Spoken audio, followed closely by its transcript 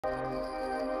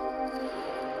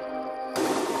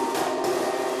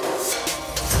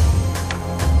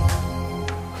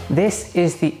This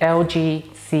is the LG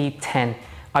C10.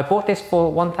 I bought this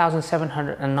for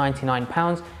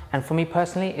 £1,799, and for me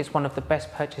personally, it's one of the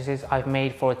best purchases I've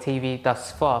made for a TV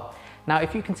thus far. Now,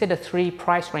 if you consider three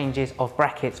price ranges of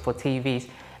brackets for TVs,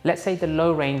 let's say the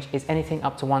low range is anything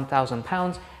up to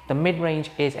 £1,000, the mid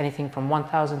range is anything from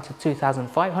 £1,000 to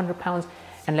 £2,500,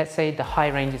 and let's say the high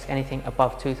range is anything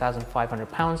above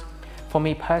 £2,500. For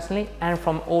me personally, and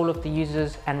from all of the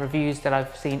users and reviews that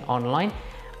I've seen online,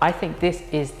 I think this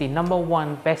is the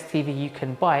 #1 best TV you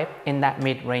can buy in that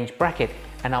mid-range bracket,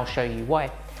 and I'll show you why.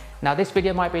 Now, this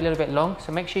video might be a little bit long,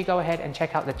 so make sure you go ahead and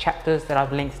check out the chapters that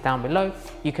I've linked down below.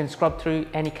 You can scrub through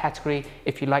any category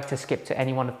if you'd like to skip to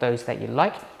any one of those that you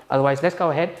like. Otherwise, let's go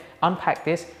ahead, unpack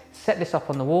this, set this up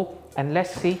on the wall, and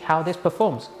let's see how this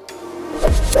performs.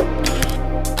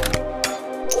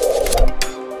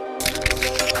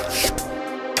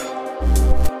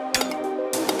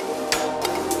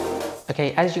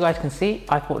 Okay, as you guys can see,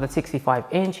 I bought the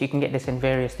 65-inch. You can get this in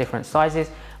various different sizes.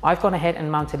 I've gone ahead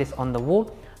and mounted this on the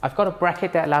wall. I've got a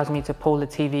bracket that allows me to pull the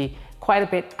TV quite a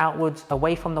bit outwards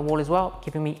away from the wall as well,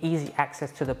 giving me easy access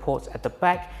to the ports at the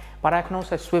back. But I can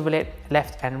also swivel it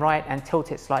left and right and tilt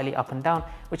it slightly up and down,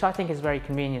 which I think is very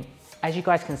convenient. As you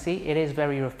guys can see, it is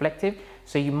very reflective,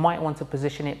 so you might want to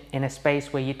position it in a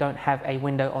space where you don't have a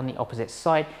window on the opposite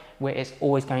side, where it's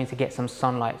always going to get some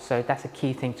sunlight. So that's a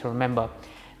key thing to remember.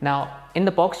 Now, in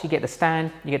the box, you get the stand,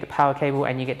 you get the power cable,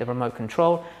 and you get the remote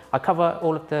control. I'll cover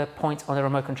all of the points on the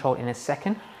remote control in a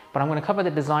second, but I'm going to cover the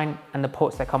design and the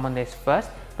ports that come on this first.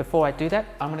 Before I do that,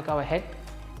 I'm going to go ahead,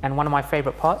 and one of my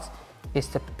favorite parts is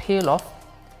to peel off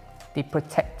the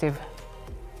protective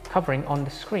covering on the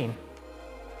screen.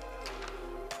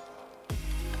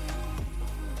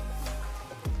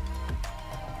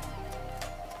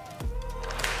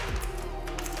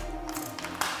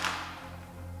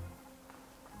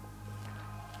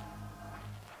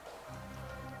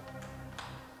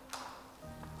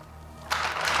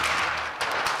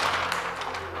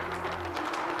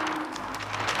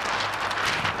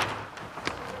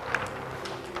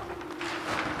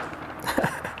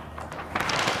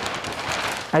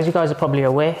 As you guys are probably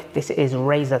aware, this is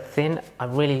razor thin. I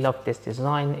really love this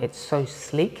design. It's so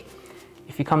sleek.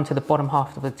 If you come to the bottom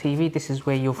half of the TV, this is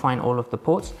where you'll find all of the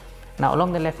ports. Now,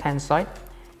 along the left-hand side,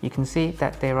 you can see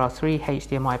that there are 3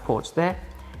 HDMI ports there.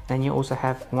 Then you also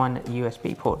have 1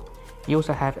 USB port. You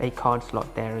also have a card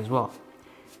slot there as well.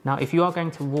 Now, if you are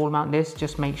going to wall mount this,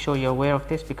 just make sure you're aware of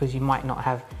this because you might not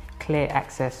have clear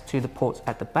access to the ports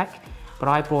at the back. But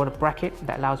I brought a bracket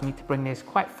that allows me to bring this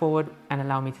quite forward and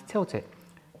allow me to tilt it.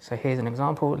 So here's an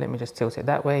example. Let me just tilt it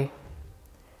that way.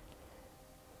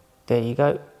 There you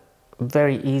go.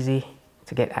 Very easy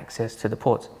to get access to the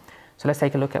ports. So let's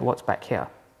take a look at what's back here.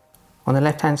 On the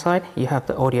left-hand side, you have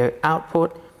the audio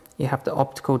output. You have the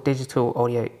optical digital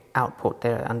audio output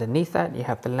there. Underneath that, you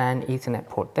have the LAN Ethernet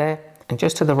port there. And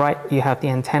just to the right, you have the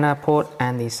antenna port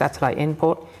and the satellite in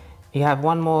port. You have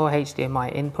 1 more HDMI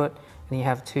input, and you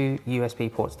have 2 USB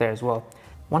ports there as well.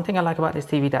 One thing I like about this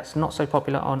TV that's not so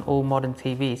popular on all modern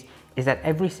TVs is that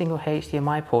every single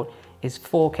HDMI port is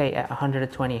 4K at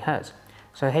 120 Hz.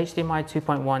 So HDMI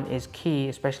 2.1 is key,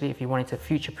 especially if you wanted to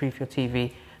future-proof your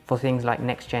TV for things like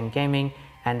next-gen gaming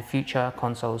and future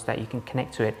consoles that you can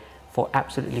connect to it for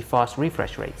absolutely fast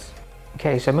refresh rates.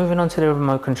 Okay, so moving on to the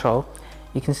remote control.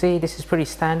 You can see this is pretty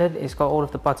standard. It's got all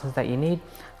of the buttons that you need.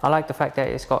 I like the fact that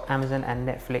it's got Amazon and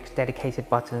Netflix dedicated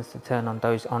buttons to turn on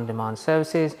those on-demand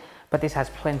services, but this has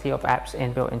plenty of apps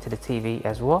inbuilt into the TV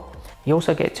as well. You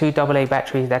also get 2 AA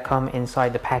batteries that come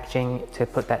inside the packaging to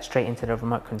put that straight into the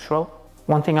remote control.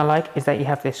 One thing I like is that you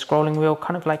have this scrolling wheel,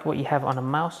 kind of like what you have on a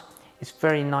mouse. It's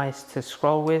very nice to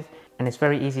scroll with, and it's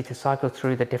very easy to cycle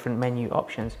through the different menu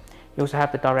options. You also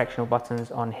have the directional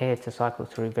buttons on here to cycle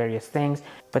through various things,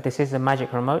 but this is a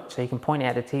magic remote, so you can point it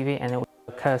at the TV and it will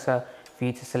have a cursor for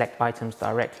you to select items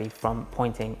directly from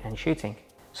pointing and shooting.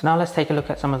 So now let's take a look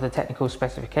at some of the technical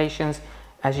specifications.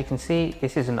 As you can see,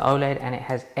 this is an OLED and it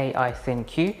has AI Thin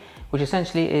Q, which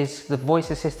essentially is the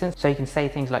voice assistant. So you can say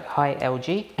things like, "Hi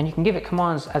LG," and you can give it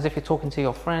commands as if you're talking to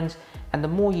your friends. And the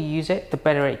more you use it, the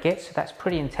better it gets. So that's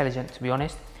pretty intelligent, to be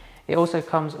honest. It also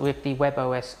comes with the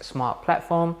WebOS Smart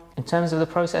platform. In terms of the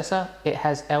processor, it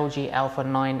has LG Alpha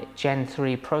 9 Gen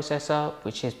 3 processor,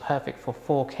 which is perfect for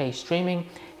 4K streaming.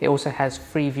 It also has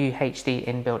Freeview HD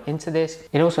inbuilt into this.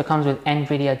 It also comes with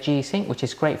NVIDIA G-Sync, which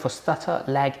is great for stutter,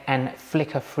 lag, and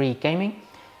flicker-free gaming.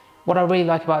 What I really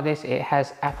like about this, it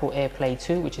has Apple AirPlay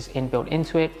 2, which is inbuilt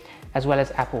into it, as well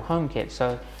as Apple HomeKit.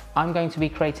 So I'm going to be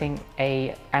creating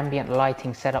a ambient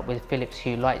lighting setup with Philips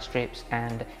Hue light strips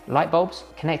and light bulbs,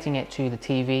 connecting it to the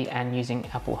TV and using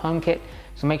Apple HomeKit.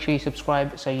 So make sure you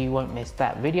subscribe so you won't miss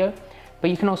that video. But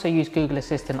you can also use Google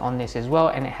Assistant on this as well,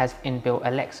 and it has inbuilt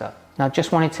Alexa. Now,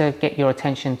 just wanted to get your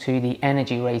attention to the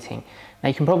energy rating. Now,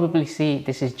 you can probably see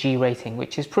this is G rating,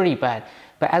 which is pretty bad.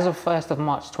 But as of 1st of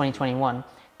March 2021,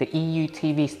 the EU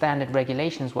TV standard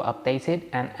regulations were updated,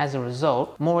 and as a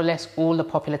result, more or less all the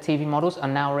popular TV models are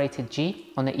now rated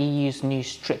G on the EU's new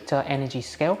stricter energy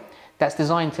scale. That's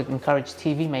designed to encourage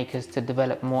TV makers to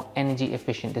develop more energy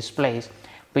efficient displays.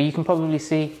 But you can probably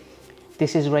see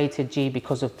this is rated G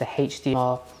because of the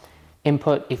HDR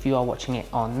input if you are watching it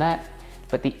on that.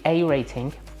 But the A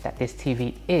rating that this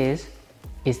TV is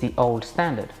the old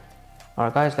standard. All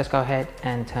right guys, let's go ahead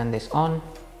and turn this on.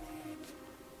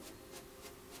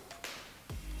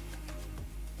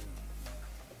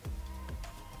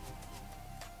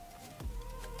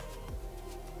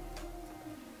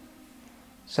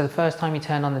 So the first time you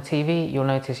turn on the TV, you'll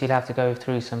notice you'll have to go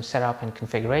through some setup and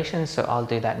configurations, so I'll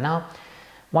do that now.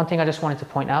 One thing I just wanted to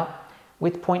point out,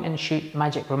 with point and shoot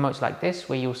magic remotes like this,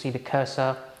 where you'll see the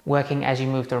cursor working as you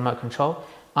move the remote control,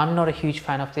 I'm not a huge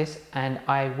fan of this, and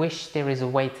I wish there is a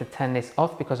way to turn this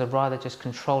off, because I'd rather just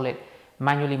control it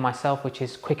manually myself, which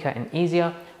is quicker and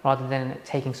easier, rather than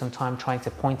taking some time trying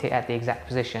to point it at the exact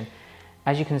position.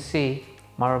 As you can see,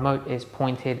 my remote is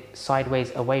pointed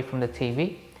sideways away from the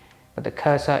TV, but the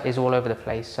cursor is all over the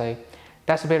place. So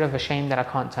that's a bit of a shame that I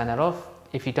can't turn that off.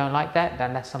 If you don't like that,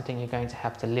 then that's something you're going to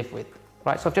have to live with.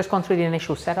 Right, so I've just gone through the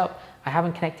initial setup. I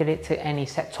haven't connected it to any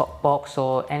set-top box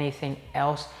or anything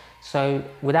else. So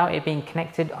without it being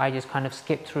connected, I just kind of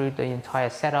skipped through the entire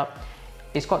setup.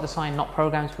 It's got the sign not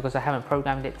programmed because I haven't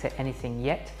programmed it to anything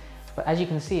yet. But as you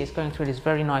can see, it's going through this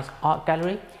very nice art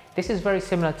gallery. This is very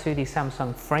similar to the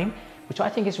Samsung Frame, which I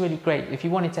think is really great. If you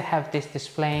wanted to have this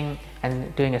displaying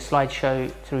and doing a slideshow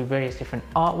through various different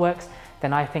artworks,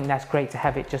 then I think that's great to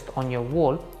have it just on your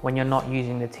wall when you're not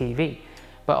using the TV.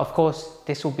 But of course,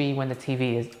 this will be when the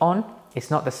TV is on.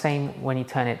 It's not the same when you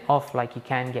turn it off like you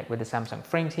can get with the Samsung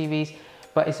Frame TVs,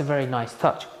 but it's a very nice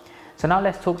touch. So now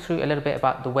let's talk through a little bit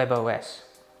about the WebOS.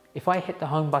 If I hit the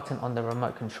home button on the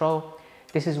remote control,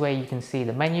 this is where you can see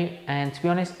the menu, and to be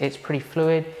honest, it's pretty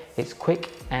fluid, it's quick,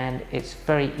 and it's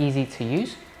very easy to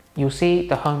use. You'll see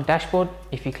the home dashboard.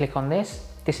 If you click on this,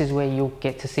 this is where you'll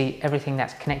get to see everything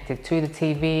that's connected to the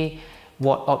TV,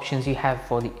 what options you have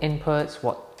for the inputs,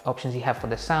 what options you have for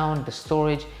the sound, the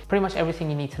storage. Pretty much everything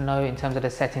you need to know in terms of the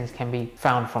settings can be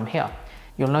found from here.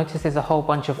 You'll notice there's a whole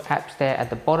bunch of apps there at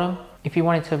the bottom. If you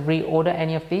wanted to reorder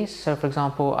any of these, so for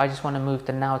example, I just want to move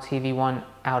the Now TV one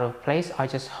out of place, I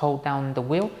just hold down the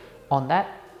wheel on that,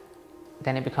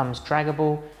 then it becomes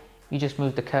draggable. You just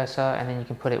move the cursor and then you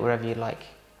can put it wherever you like.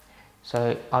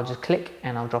 So I'll just click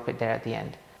and I'll drop it there at the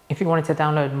end. If you wanted to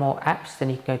download more apps, then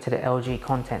you can go to the LG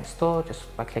Content Store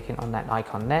just by clicking on that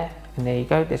icon there. And there you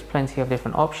go, there's plenty of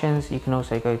different options. You can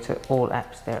also go to all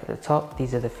apps there at the top.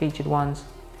 These are the featured ones.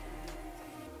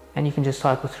 And you can just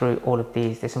cycle through all of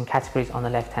these. There's some categories on the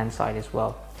left-hand side as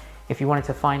well. If you wanted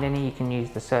to find any, you can use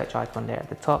the search icon there at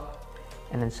the top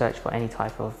and then search for any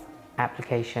type of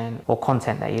application or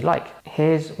content that you like.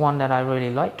 Here's one that I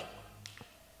really like.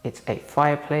 It's a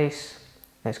fireplace.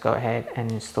 Let's go ahead and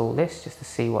install this just to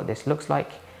see what this looks like.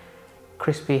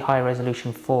 Crispy high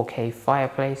resolution 4K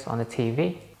fireplace on the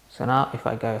TV. So now if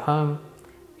I go home,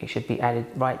 it should be added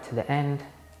right to the end.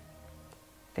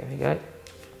 There we go.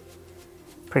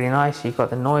 Pretty nice. You've got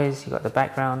the noise, you've got the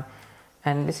background.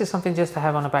 And this is something just to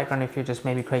have on the background if you're just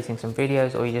maybe creating some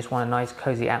videos or you just want a nice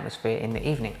cozy atmosphere in the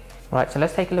evening. Right, so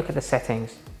let's take a look at the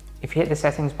settings. If you hit the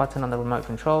settings button on the remote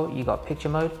control, you got picture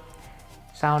mode,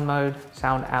 sound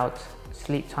out,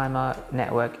 sleep timer,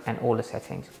 network, and all the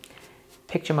settings.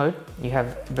 Picture mode, you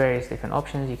have various different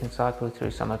options. You can cycle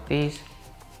through some of these.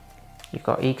 You've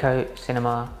got eco,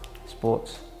 cinema,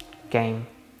 sports, game,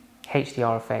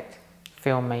 HDR effect,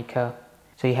 filmmaker.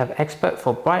 So you have expert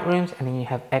for bright rooms and then you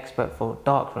have expert for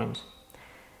dark rooms.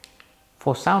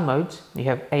 For sound modes, you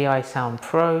have AI Sound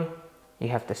Pro, you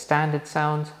have the standard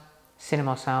sound,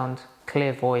 cinema sound,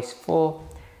 clear voice 4,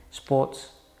 sports,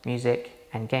 music,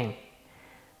 and game.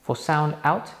 For sound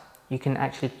out, you can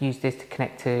actually use this to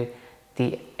connect to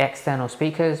the external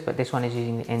speakers, but this one is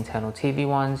using the internal TV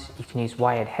ones. You can use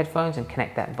wired headphones and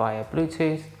connect that via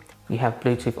Bluetooth. You have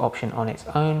Bluetooth option on its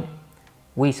own.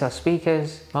 WeSA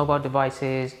speakers, mobile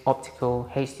devices, optical,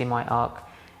 HDMI ARC,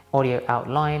 audio out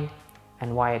line,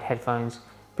 and wired headphones.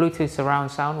 Bluetooth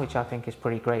surround sound, which I think is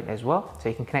pretty great as well. So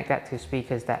you can connect that to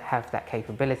speakers that have that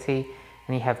capability,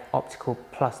 and you have optical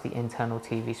plus the internal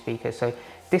TV speakers. So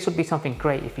This would be something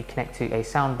great if you connect to a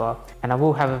soundbar, and I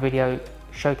will have a video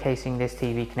showcasing this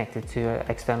TV connected to an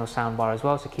external soundbar as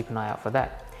well, so keep an eye out for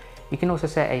that. You can also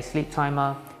set a sleep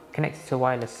timer, connect it to a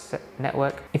wireless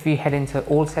network. If you head into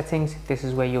all settings, this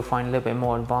is where you'll find a little bit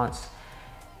more advanced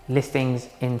listings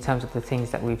in terms of the things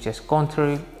that we've just gone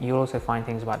through. You'll also find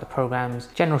things about the programs,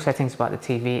 general settings about the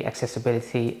TV,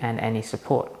 accessibility, and any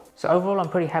support. So overall, I'm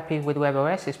pretty happy with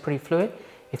WebOS. It's pretty fluid.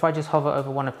 If I just hover over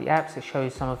one of the apps, it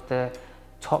shows some of the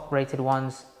top rated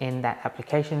ones in that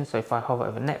application. So if I hover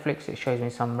over Netflix, it shows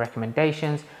me some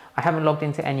recommendations. I haven't logged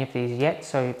into any of these yet,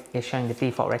 so it's showing the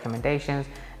default recommendations.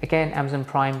 Again, Amazon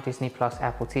Prime, Disney Plus,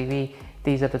 Apple TV,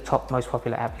 these are the top most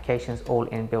popular applications, all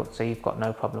inbuilt, so you've got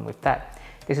no problem with that.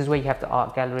 This is where you have the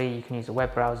art gallery, you can use a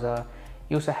web browser.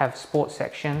 You also have sports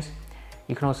sections.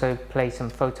 You can also play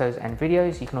some photos and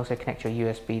videos. You can also connect your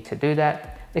USB to do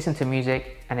that, listen to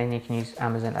music, and then you can use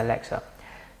Amazon Alexa.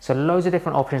 So loads of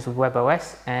different options with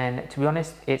WebOS, and to be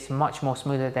honest, it's much more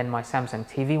smoother than my Samsung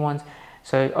TV ones.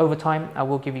 So over time, I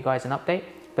will give you guys an update,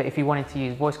 but if you wanted to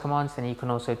use voice commands, then you can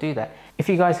also do that. If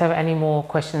you guys have any more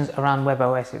questions around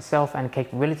WebOS itself and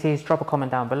capabilities, drop a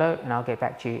comment down below and I'll get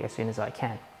back to you as soon as I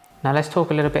can. Now let's talk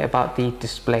a little bit about the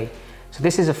display. So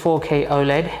this is a 4K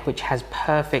OLED, which has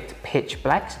perfect pitch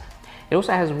blacks. It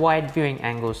also has wide viewing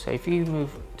angles. So if you move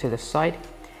to the side,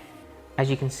 as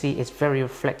you can see, it's very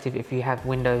reflective if you have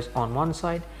windows on one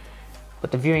side, but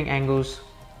the viewing angles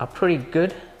are pretty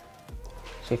good.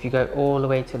 So if you go all the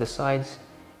way to the sides,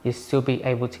 you'll still be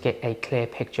able to get a clear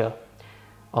picture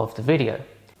of the video.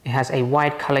 It has a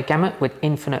wide color gamut with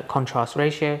infinite contrast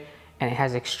ratio, and it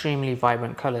has extremely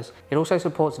vibrant colors. It also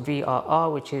supports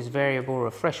VRR, which is variable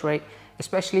refresh rate,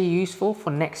 especially useful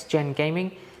for next gen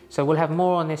gaming. So we'll have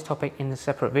more on this topic in a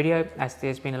separate video, as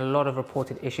there's been a lot of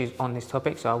reported issues on this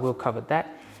topic, so I will cover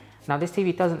that. Now this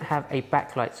TV doesn't have a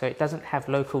backlight, so it doesn't have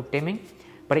local dimming,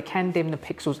 but it can dim the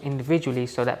pixels individually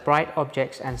so that bright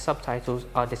objects and subtitles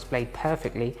are displayed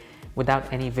perfectly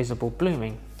without any visible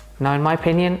blooming. Now in my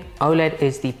opinion, OLED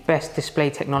is the best display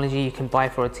technology you can buy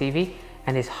for a TV,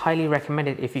 and is highly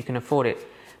recommended if you can afford it.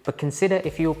 But consider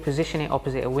if you'll position it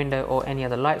opposite a window or any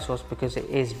other light source, because it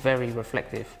is very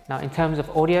reflective. Now in terms of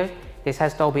audio, this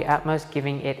has Dolby Atmos,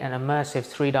 giving it an immersive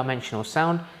 3-dimensional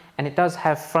sound, and it does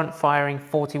have front firing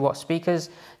 40-watt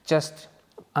speakers just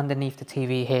underneath the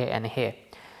TV here and here.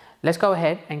 Let's go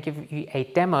ahead and give you a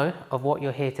demo of what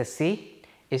you're here to see.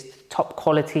 Is top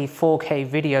quality 4K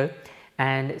video,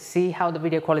 and see how the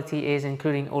video quality is,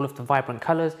 including all of the vibrant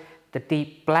colors, the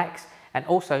deep blacks. And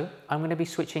also, I'm going to be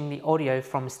switching the audio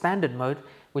from standard mode,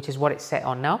 which is what it's set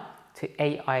on now, to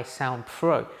AI Sound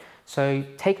Pro. So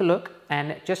take a look,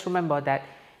 and just remember that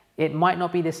it might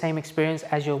not be the same experience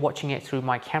as you're watching it through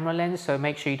my camera lens, so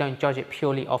make sure you don't judge it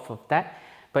purely off of that.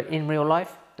 But in real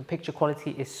life, the picture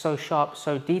quality is so sharp,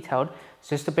 so detailed, so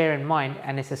just to bear in mind,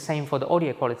 and it's the same for the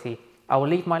audio quality. I will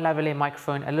leave my lavalier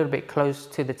microphone a little bit close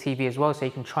to the TV as well, so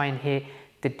you can try and hear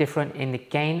the difference in the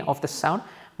gain of the sound,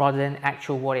 rather than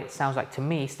actual what it sounds like to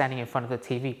me standing in front of the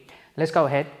TV. Let's go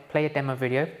ahead, play a demo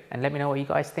video, and let me know what you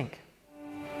guys think.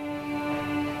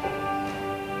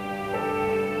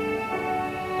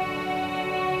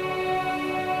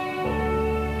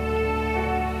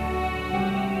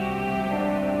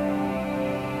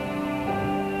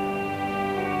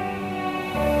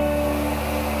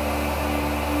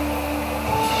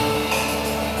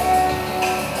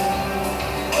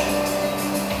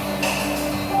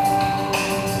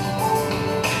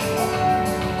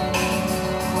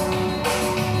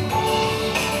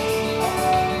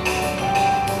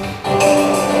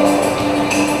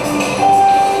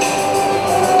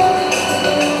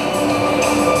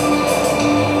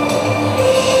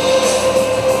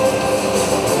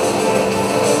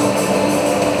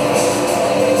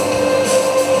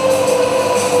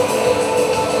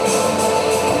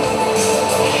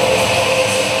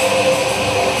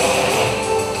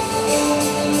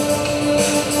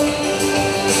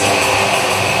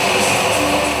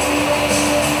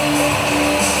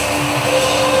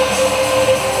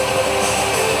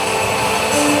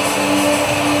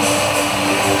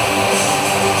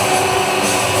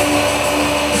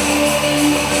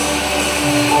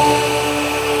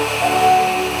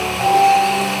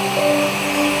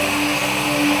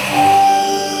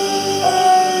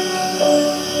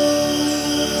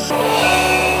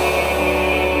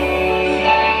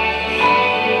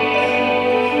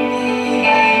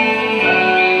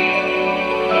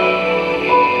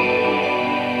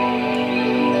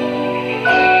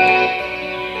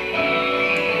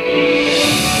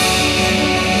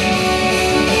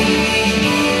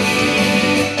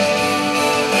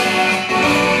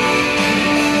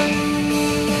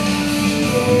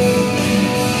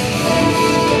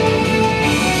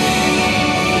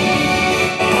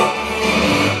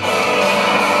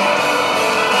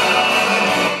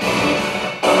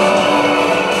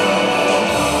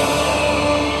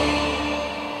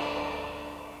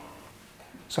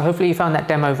 So hopefully you found that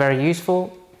demo very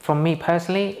useful. From me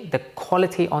personally, the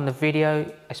quality on the video,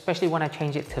 especially when I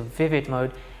change it to vivid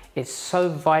mode, it's so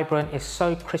vibrant, it's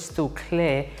so crystal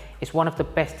clear. It's one of the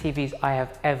best TVs I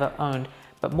have ever owned.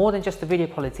 But more than just the video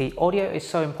quality, audio is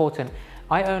so important.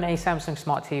 I own a Samsung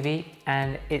Smart TV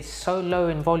and it's so low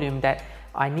in volume that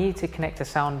I need to connect a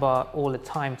soundbar all the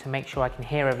time to make sure I can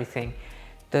hear everything.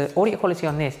 The audio quality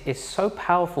on this is so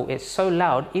powerful, it's so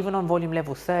loud, even on volume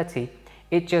level 30,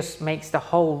 it just makes the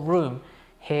whole room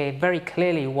hear very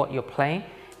clearly what you're playing,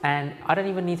 and I don't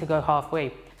even need to go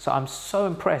halfway. So I'm so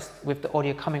impressed with the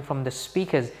audio coming from the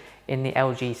speakers in the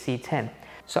LG C10.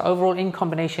 So overall, in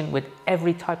combination with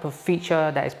every type of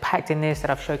feature that is packed in this that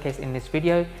I've showcased in this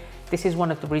video, this is one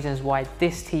of the reasons why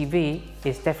this TV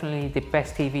is definitely the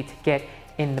best TV to get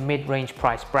in the mid-range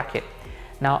price bracket.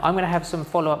 Now I'm going to have some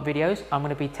follow-up videos. I'm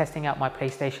going to be testing out my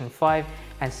PlayStation 5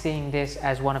 and seeing this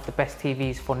as one of the best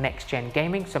TVs for next-gen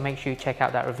gaming, so make sure you check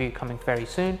out that review coming very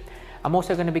soon. I'm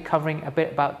also going to be covering a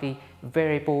bit about the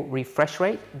variable refresh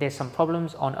rate. There's some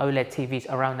problems on OLED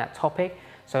TVs around that topic,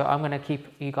 so I'm going to keep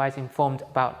you guys informed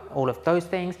about all of those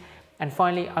things. And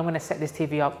finally, I'm going to set this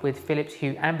TV up with Philips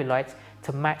Hue Ambilights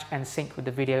to match and sync with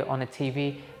the video on the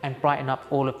TV and brighten up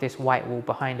all of this white wall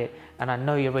behind it. And I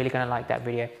know you're really going to like that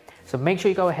video. So make sure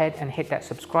you go ahead and hit that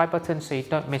subscribe button so you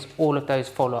don't miss all of those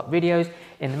follow-up videos.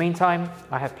 In the meantime,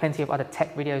 I have plenty of other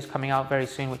tech videos coming out very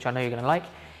soon, which I know you're going to like.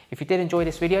 If you did enjoy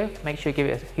this video, make sure you give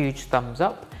it a huge thumbs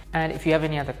up. And if you have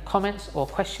any other comments or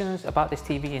questions about this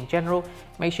TV in general,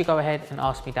 make sure you go ahead and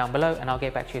ask me down below and I'll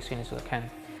get back to you as soon as I can.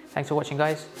 Thanks for watching,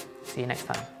 guys. See you next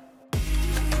time.